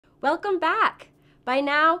Welcome back! By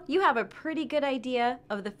now, you have a pretty good idea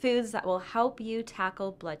of the foods that will help you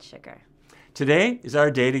tackle blood sugar. Today is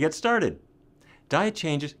our day to get started. Diet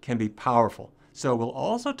changes can be powerful, so we'll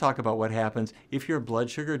also talk about what happens if your blood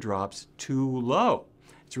sugar drops too low.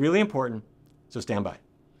 It's really important, so stand by.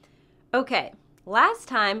 Okay, last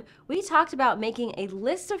time we talked about making a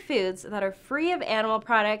list of foods that are free of animal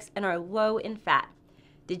products and are low in fat.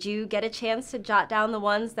 Did you get a chance to jot down the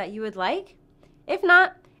ones that you would like? If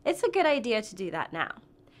not, it's a good idea to do that now.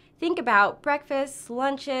 Think about breakfasts,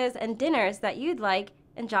 lunches, and dinners that you'd like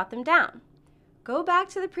and jot them down. Go back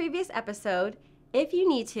to the previous episode if you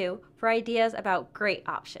need to for ideas about great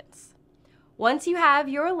options. Once you have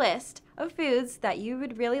your list of foods that you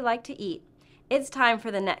would really like to eat, it's time for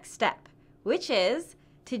the next step, which is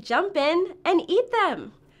to jump in and eat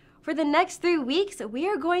them. For the next 3 weeks, we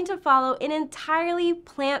are going to follow an entirely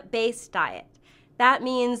plant-based diet. That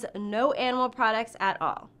means no animal products at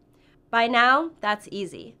all. By now, that's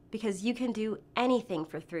easy because you can do anything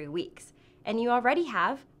for 3 weeks, and you already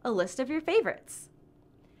have a list of your favorites.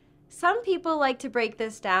 Some people like to break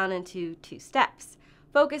this down into 2 steps,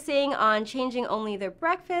 focusing on changing only their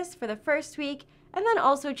breakfast for the first week and then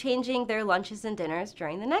also changing their lunches and dinners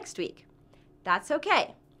during the next week. That's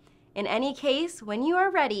okay. In any case, when you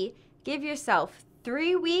are ready, give yourself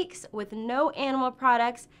 3 weeks with no animal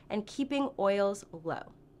products and keeping oils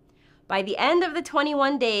low. By the end of the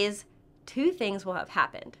 21 days, 2 things will have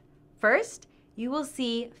happened. First, you will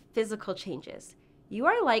see physical changes. You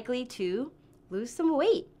are likely to lose some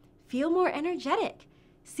weight, feel more energetic,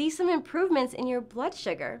 see some improvements in your blood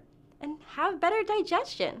sugar, and have better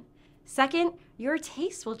digestion. Second, your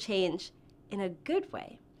taste will change in a good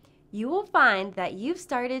way. You will find that you've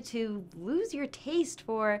started to lose your taste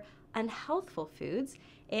for unhealthful foods,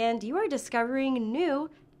 and you are discovering new,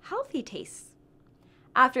 healthy tastes.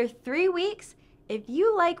 After 3 weeks, if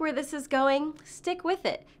you like where this is going, stick with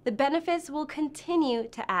it. The benefits will continue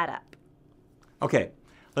to add up. Okay,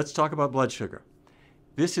 let's talk about blood sugar.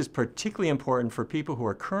 This is particularly important for people who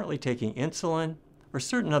are currently taking insulin or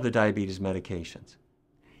certain other diabetes medications.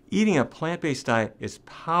 Eating a plant-based diet is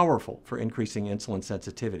powerful for increasing insulin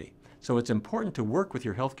sensitivity. So it's important to work with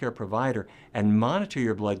your healthcare provider and monitor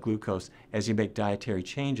your blood glucose as you make dietary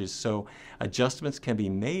changes so adjustments can be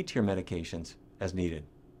made to your medications as needed.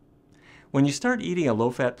 When you start eating a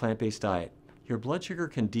low-fat plant-based diet, your blood sugar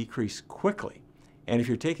can decrease quickly. And if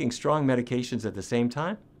you're taking strong medications at the same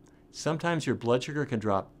time, sometimes your blood sugar can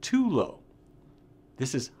drop too low.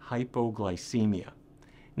 This is hypoglycemia.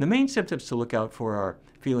 And the main symptoms to look out for are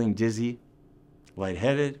feeling dizzy,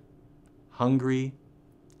 lightheaded, hungry,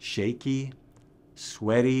 shaky,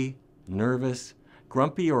 sweaty, nervous,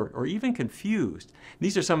 grumpy, or even confused.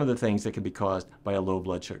 These are some of the things that can be caused by a low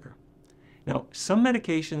blood sugar. Now, some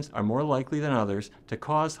medications are more likely than others to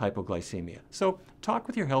cause hypoglycemia. So talk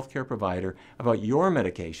with your healthcare provider about your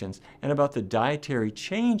medications and about the dietary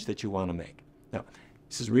change that you want to make. Now,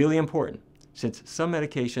 this is really important since some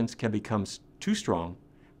medications can become too strong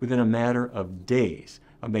within a matter of days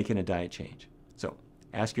of making a diet change. So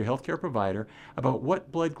ask your healthcare provider about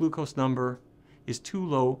what blood glucose number is too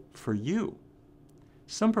low for you.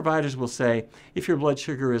 Some providers will say if your blood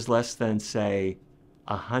sugar is less than, say,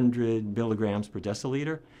 100 milligrams per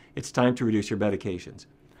deciliter, it's time to reduce your medications.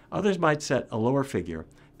 Others might set a lower figure,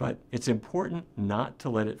 but it's important not to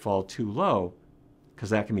let it fall too low because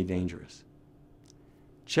that can be dangerous.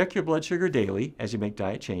 Check your blood sugar daily as you make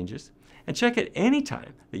diet changes, and check at any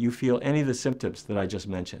time that you feel any of the symptoms that I just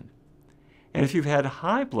mentioned. And if you've had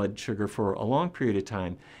high blood sugar for a long period of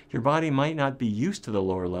time, your body might not be used to the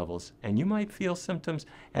lower levels, and you might feel symptoms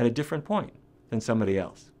at a different point than somebody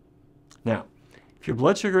else. Now, if your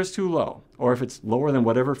blood sugar is too low, or if it's lower than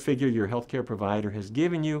whatever figure your healthcare provider has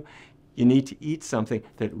given you, you need to eat something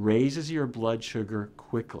that raises your blood sugar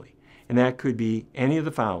quickly. And that could be any of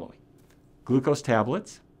the following: glucose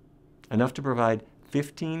tablets, enough to provide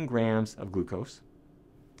 15 grams of glucose,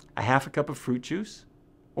 a half a cup of fruit juice,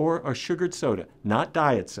 or a sugared soda, not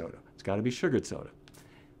diet soda. It's got to be sugared soda.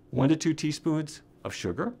 1 to 2 teaspoons of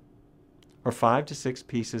sugar, or 5 to 6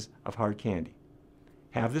 pieces of hard candy.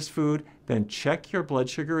 Have this food, then check your blood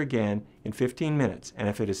sugar again in 15 minutes. And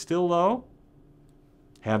if it is still low,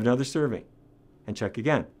 have another serving and check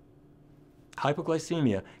again.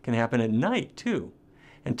 Hypoglycemia can happen at night too.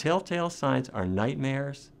 And telltale signs are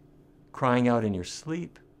nightmares, crying out in your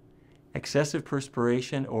sleep, excessive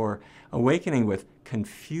perspiration, or awakening with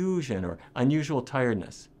confusion or unusual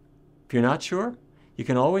tiredness. If you're not sure, you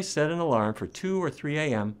can always set an alarm for 2 or 3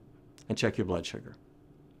 a.m. and check your blood sugar.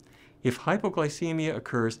 If hypoglycemia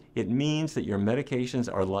occurs, it means that your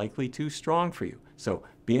medications are likely too strong for you. So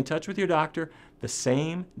Be in touch with your doctor the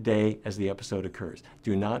same day as the episode occurs.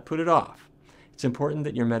 Do not put it off. It's important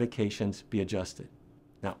that your medications be adjusted.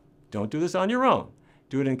 Now, don't do this on your own.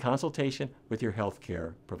 Do it in consultation with your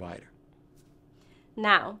healthcare provider.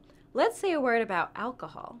 Now, let's say a word about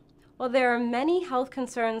alcohol. While there are many health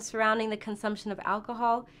concerns surrounding the consumption of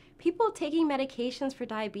alcohol, people taking medications for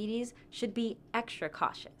diabetes should be extra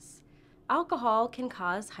cautious. Alcohol can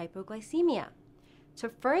cause hypoglycemia. To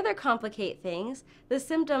further complicate things, the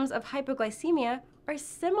symptoms of hypoglycemia are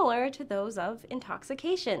similar to those of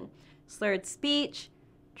intoxication: slurred speech,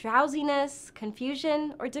 drowsiness,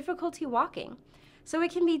 confusion, or difficulty walking. So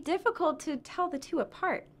it can be difficult to tell the two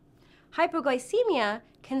apart. Hypoglycemia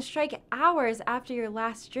can strike hours after your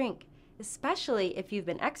last drink, especially if you've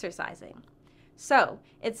been exercising. So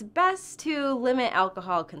it's best to limit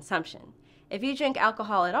alcohol consumption. If you drink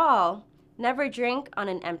alcohol at all, never drink on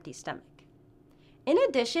an empty stomach. In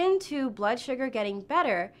addition to blood sugar getting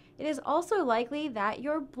better, it is also likely that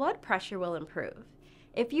your blood pressure will improve.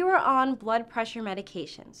 If you are on blood pressure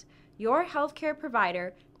medications, your healthcare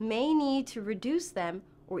provider may need to reduce them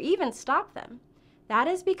or even stop them. That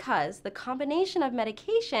is because the combination of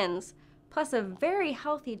medications plus a very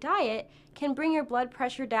healthy diet can bring your blood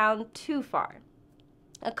pressure down too far.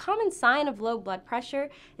 A common sign of low blood pressure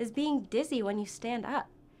is being dizzy when you stand up.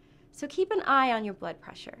 So keep an eye on your blood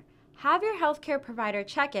pressure. Have your healthcare provider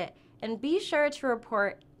check it, and be sure to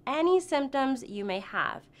report any symptoms you may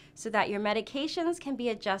have so that your medications can be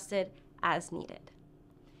adjusted as needed.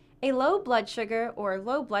 A low blood sugar or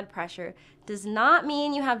low blood pressure does not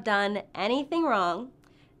mean you have done anything wrong.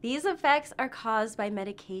 These effects are caused by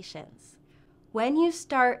medications. When you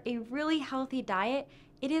start a really healthy diet,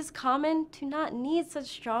 it is common to not need such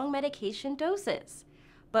strong medication doses.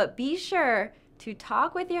 But be sure to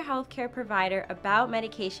talk with your healthcare provider about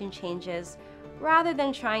medication changes rather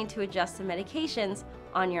than trying to adjust the medications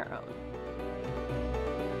on your own.